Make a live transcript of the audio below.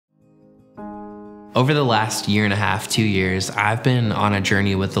Over the last year and a half, 2 years, I've been on a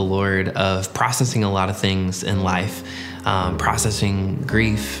journey with the Lord of processing a lot of things in life, processing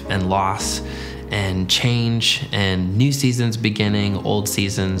grief and loss and change and new seasons beginning, old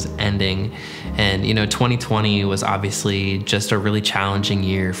seasons ending. And 2020 was obviously just a really challenging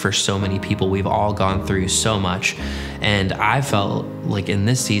year for so many people. We've all gone through so much. And I felt like in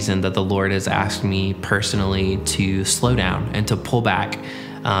this season that the Lord has asked me personally to slow down and to pull back.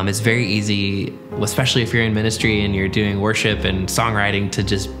 It's very easy, especially if you're in ministry and you're doing worship and songwriting, to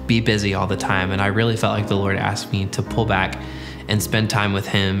just be busy all the time. And I really felt like the Lord asked me to pull back and spend time with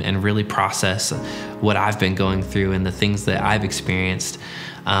Him and really process what I've been going through and the things that I've experienced.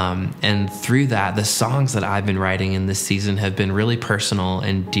 And through that, the songs that I've been writing in this season have been really personal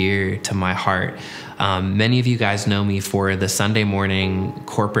and dear to my heart. Many of you guys know me for the Sunday morning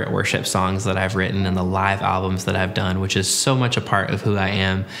corporate worship songs that I've written and the live albums that I've done, which is so much a part of who I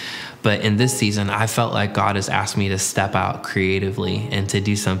am. But in this season, I felt like God has asked me to step out creatively and to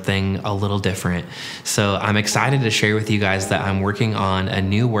do something a little different. So I'm excited to share with you guys that I'm working on a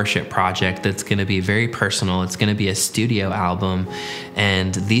new worship project that's going to be very personal. It's going to be a studio album.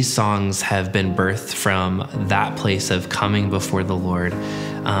 And these songs have been birthed from that place of coming before the Lord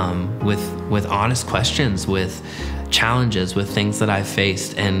with honest questions, with challenges, with things that I've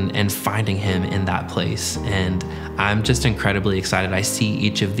faced, and finding Him in that place. And I'm just incredibly excited. I see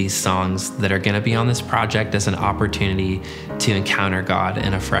each of these songs that are going to be on this project as an opportunity to encounter God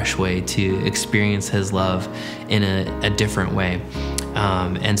in a fresh way, to experience His love in a different way.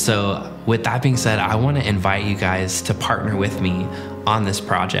 And so with that being said, I want to invite you guys to partner with me on this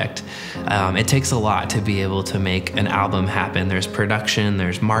project. It takes a lot to be able to make an album happen. There's production,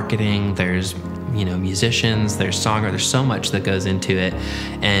 there's marketing, there's musicians, there's songwriters, there's so much that goes into it.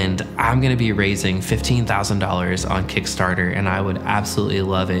 And I'm going to be raising $15,000 on Kickstarter, and I would absolutely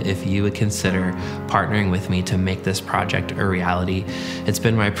love it if you would consider partnering with me to make this project a reality. It's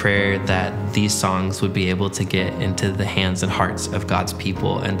been my prayer that these songs would be able to get into the hands and hearts of God's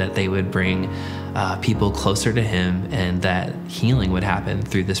people, and that they would bring people closer to Him, and that healing would happen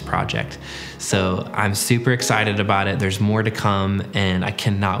through this project. So I'm super excited about it. There's more to come, and I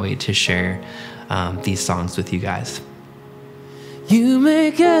cannot wait to share these songs with you guys. You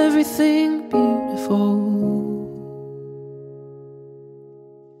make everything beautiful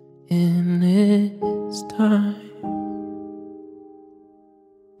in its time.